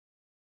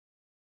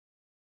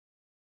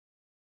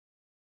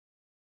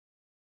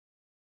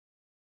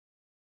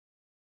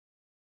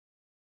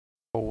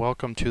Well,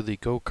 welcome to the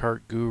Go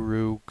Kart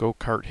Guru Go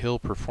Kart Hill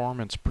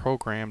Performance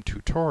Program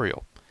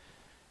tutorial.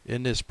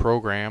 In this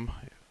program,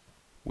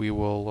 we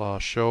will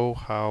show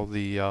how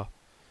the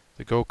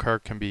go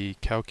kart can be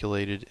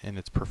calculated in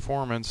its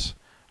performance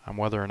on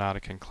whether or not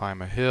it can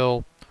climb a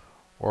hill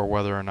or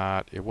whether or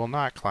not it will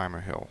not climb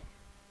a hill.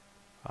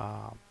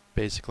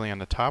 Basically, on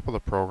the top of the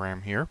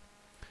program here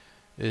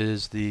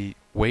is the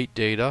weight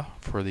data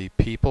for the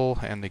people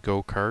and the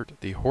go kart,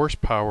 the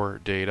horsepower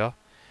data,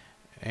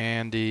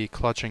 and the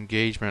clutch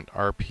engagement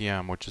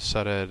RPM, which is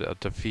set at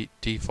a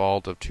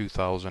default of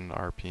 2000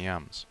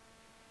 RPMs.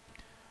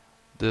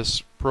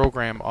 This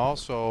program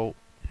also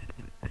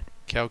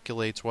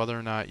calculates whether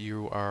or not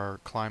you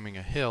are climbing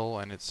a hill,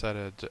 and it's set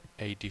at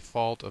a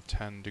default of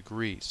 10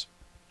 degrees.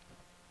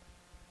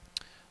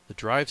 The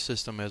drive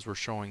system, as we're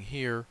showing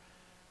here,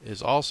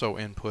 is also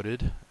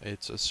inputted.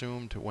 It's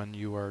assumed when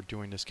you are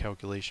doing this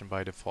calculation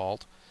by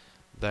default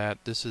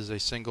that this is a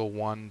single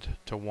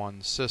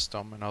one-to-one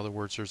system. In other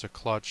words, there's a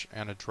clutch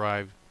and a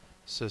drive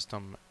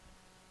system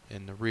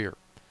in the rear.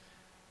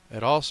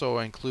 It also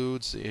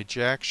includes a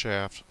jack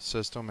shaft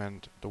system,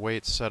 and the way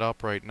it's set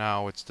up right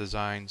now, it's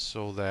designed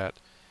so that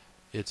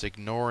it's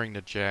ignoring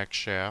the jack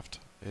shaft.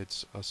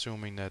 It's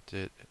assuming that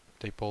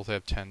they both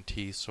have 10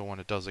 teeth, so when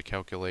it does a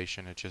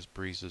calculation, it just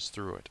breezes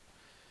through it.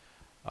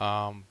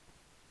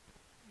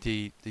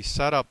 The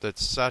setup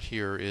that's set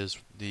here is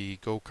the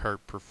Go Kart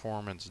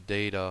performance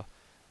data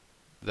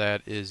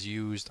that is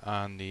used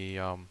on the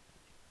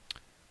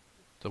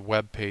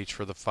web page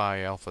for the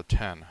Phi Alpha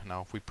 10.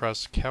 Now, if we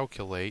press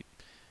calculate,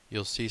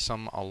 you'll see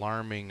some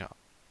alarming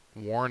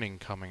warning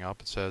coming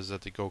up. It says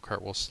that the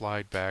go-kart will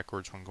slide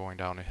backwards when going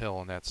down a hill,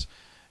 and that's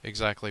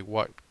exactly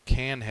what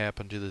can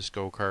happen to this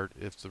go-kart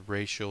if the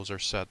ratios are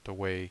set the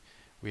way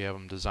we have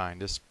them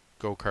designed. This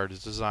go-kart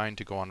is designed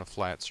to go on a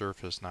flat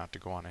surface, not to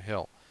go on a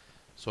hill.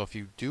 So if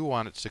you do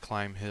want it to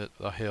climb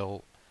a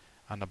hill,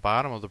 on the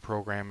bottom of the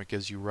program, it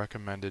gives you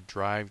recommended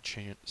drive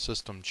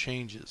system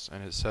changes,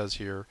 and it says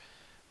here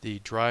the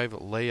drive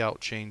layout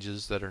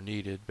changes that are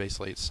needed.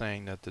 Basically, it's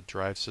saying that the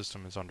drive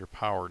system is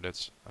underpowered.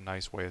 That's a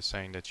nice way of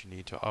saying that you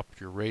need to up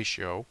your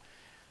ratio.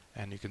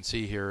 And you can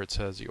see here it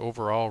says the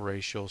overall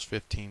ratio is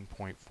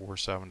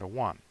 15.47 to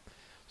 1.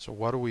 So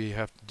what do we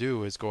have to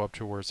do is go up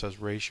to where it says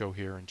ratio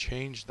here and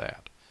change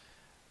that.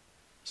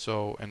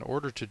 So in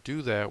order to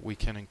do that, we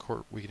can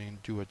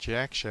do a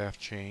jack shaft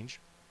change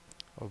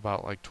of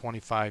about like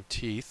 25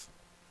 teeth.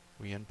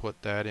 We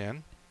input that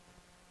in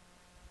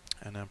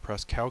and then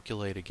press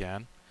calculate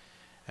again,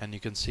 and you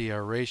can see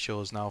our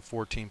ratio is now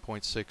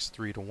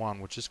 14.63 to 1,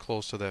 which is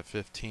close to that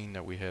 15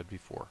 that we had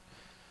before.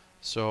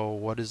 So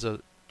what does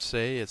it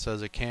say? It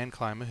says it can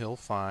climb a hill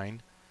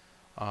fine,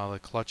 the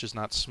clutch is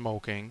not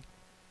smoking,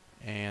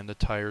 and the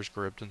tires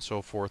gripped and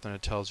so forth, and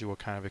it tells you what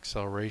kind of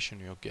acceleration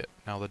you'll get.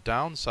 Now the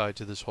downside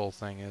to this whole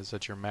thing is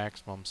that your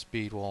maximum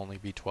speed will only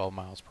be 12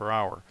 miles per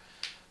hour.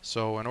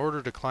 So in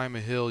order to climb a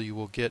hill, you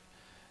will get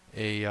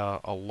a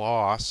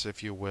loss,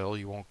 if you will.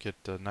 You won't get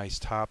a nice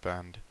top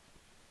end.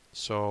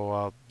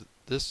 So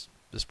this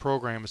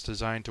program is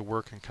designed to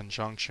work in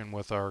conjunction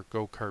with our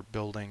Go Kart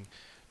Building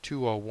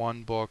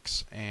 201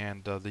 books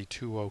and the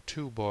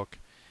 202 book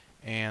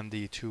and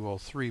the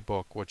 203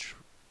 book, which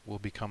will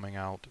be coming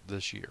out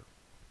this year.